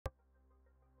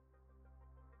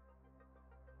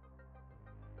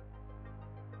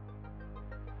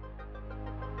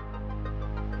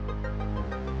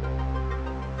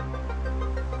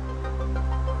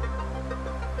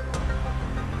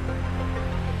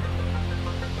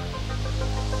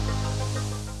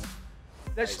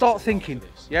Let's start thinking.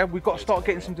 Yeah, we've got to start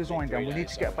getting some design down. We need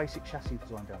to get a basic chassis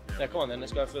design down. Yeah, come on then,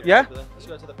 let's go for the paper. Let's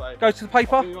go to the paper. Go to the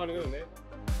paper.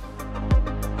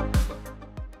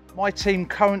 My team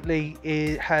currently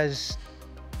has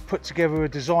put together a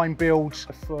design build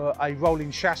for a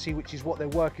rolling chassis, which is what they're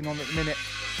working on at the minute.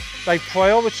 They've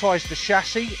prioritised the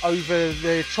chassis over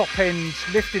the top end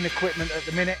lifting equipment at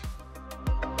the minute.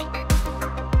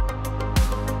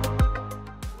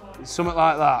 It's something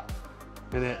like that,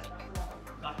 isn't it?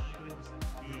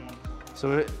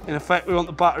 So in effect we want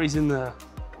the batteries in there.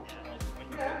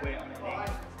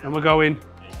 And we're going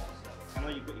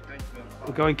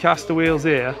caster wheels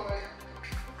here.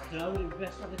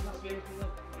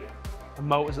 And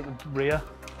motors at the rear.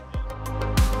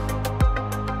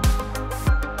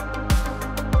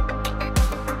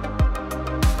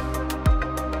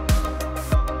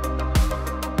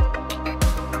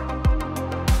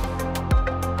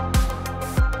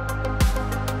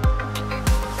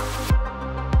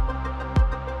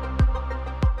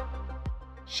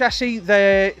 Chassis,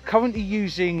 they're currently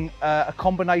using a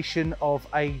combination of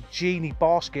a genie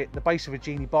basket, the base of a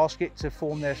genie basket, to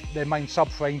form their main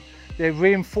subframe. They're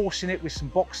reinforcing it with some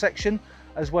box section,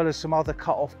 as well as some other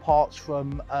cut-off parts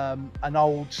from an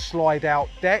old slide-out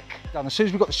deck. As soon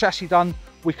as we've got the chassis done,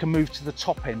 we can move to the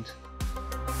top end.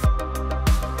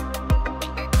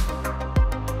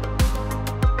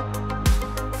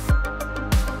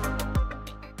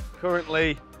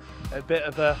 Currently, a bit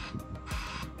of a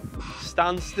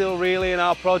standstill really in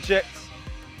our project.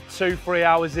 2-3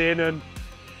 hours in and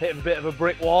hit a bit of a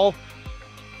brick wall.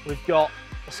 We've got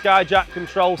a Skyjack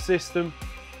control system,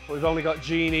 but we've only got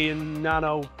Genie and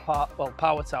Nano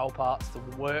power tower parts to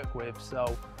work with.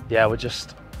 So yeah, we're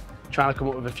just trying to come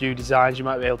up with a few designs. You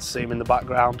might be able to see them in the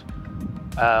background,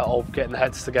 all getting the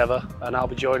heads together, and I'll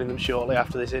be joining them shortly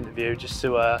after this interview just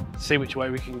to see which way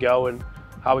we can go and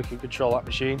how we can control that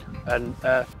machine, and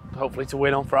hopefully to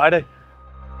win on Friday.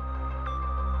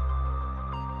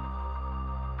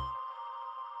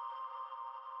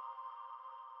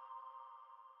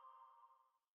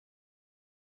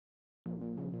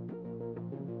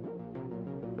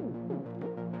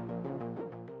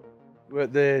 We're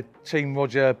at the Team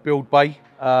Roger build bay.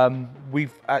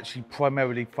 We've actually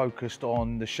primarily focused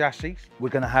on the chassis. We're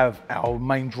going to have our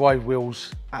main drive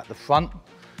wheels at the front.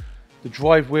 The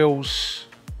drive wheels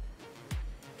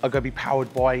are going to be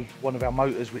powered by one of our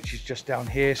motors, which is just down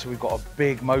here. So we've got a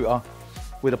big motor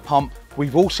with a pump.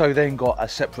 We've also then got a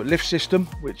separate lift system,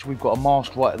 which we've got a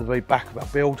mast right at the very back of our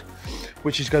build,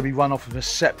 which is going to be run off of a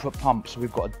separate pump. So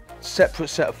we've got a separate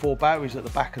set of 4 batteries at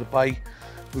the back of the bay.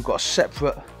 We've got a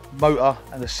separate motor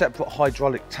and a separate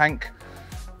hydraulic tank,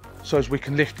 so as we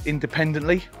can lift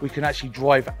independently, we can actually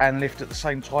drive and lift at the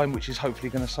same time, which is hopefully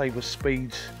going to save us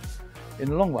speed in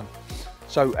the long run.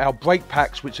 So our brake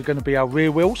packs, which are going to be our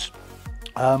rear wheels,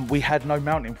 we had no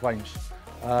mounting frames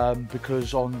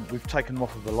because we've taken them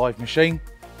off of the live machine.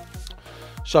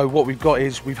 So what we've got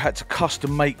is we've had to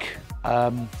custom make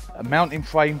a mounting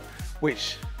frame,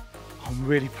 which I'm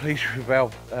really pleased with our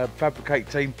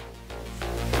fabricate team.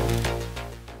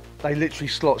 They literally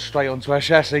slot straight onto our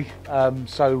chassis,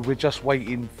 so we're just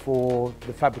waiting for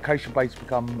the fabrication bay to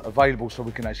become available so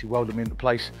we can actually weld them into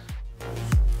place.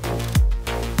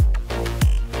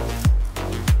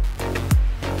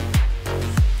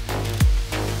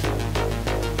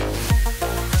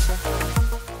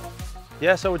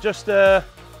 Yeah, so we're just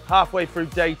halfway through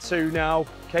day 2 now.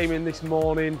 Came in this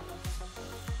morning,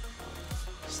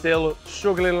 still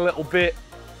struggling a little bit,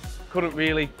 couldn't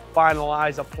really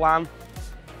finalise a plan.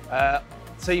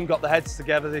 Team got the heads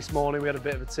together this morning. We had a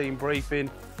bit of a team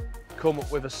briefing, come up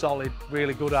with a solid,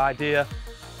 really good idea.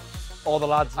 All the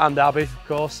lads and Abby, of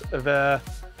course, have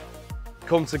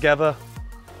come together,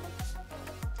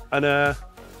 and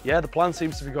yeah, the plan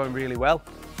seems to be going really well.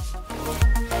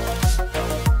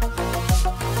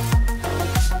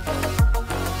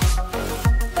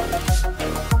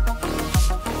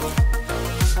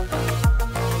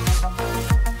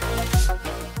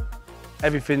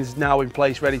 Everything's now in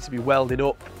place, ready to be welded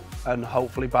up, and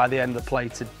hopefully by the end of the play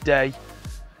today,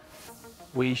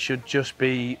 we should just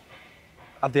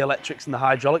have the electrics and the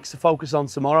hydraulics to focus on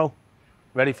tomorrow,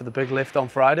 ready for the big lift on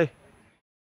Friday.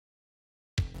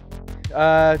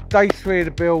 Day 3 of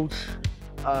the build,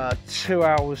 2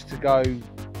 hours to go.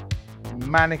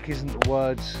 Manic isn't the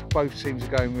words, both teams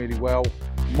are going really well.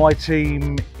 My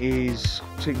team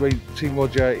Team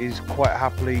Roger is quite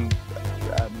happily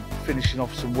finishing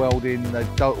off some welding.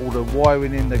 They've done all the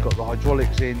wiring in, they've got the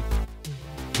hydraulics in.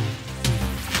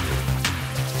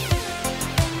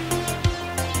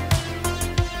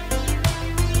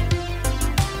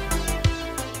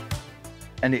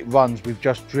 and it runs. We've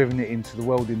just driven it into the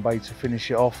welding bay to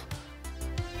finish it off.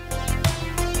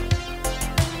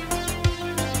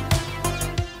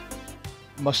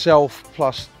 Myself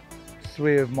plus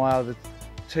 3 of my other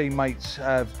teammates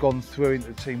have gone through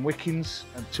into Team Wickens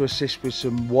to assist with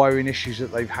some wiring issues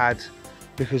that they've had,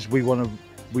 because we want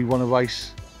to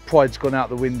race. Pride's gone out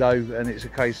the window and it's a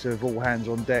case of all hands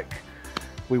on deck.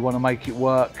 We want to make it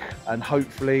work, and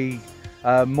hopefully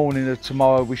morning of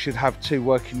tomorrow we should have 2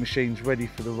 working machines ready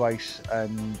for the race,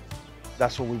 and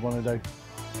that's all we want to do.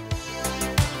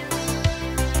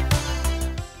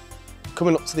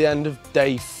 Coming up to the end of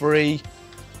day 3,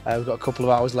 we've got a couple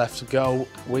of hours left to go.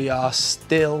 We are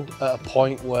still at a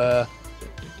point where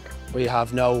we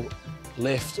have no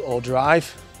lift or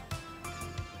drive,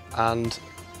 and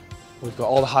we've got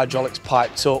all the hydraulics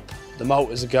piped up, the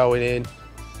motors are going in,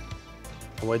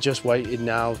 and we're just waiting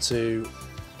now to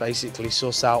basically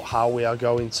suss out how we are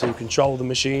going to control the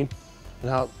machine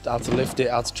and how to lift it,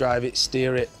 how to drive it,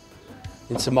 steer it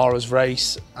in tomorrow's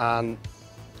race. And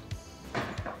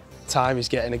time is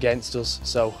getting against us,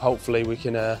 so hopefully we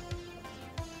can get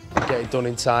it done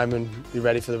in time and be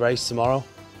ready for the race tomorrow.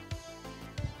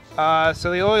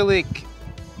 So the oil leak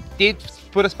did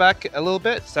put us back a little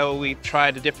bit, so we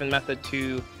tried a different method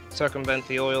to circumvent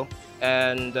the oil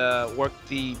and work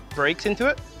the brakes into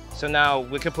it. So now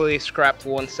we completely scrapped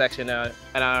one section and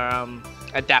are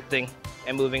adapting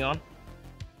and moving on.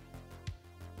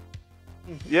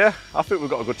 Yeah, I think we've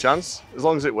got a good chance. As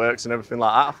long as it works and everything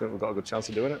like that, I think we've got a good chance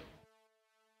of doing it.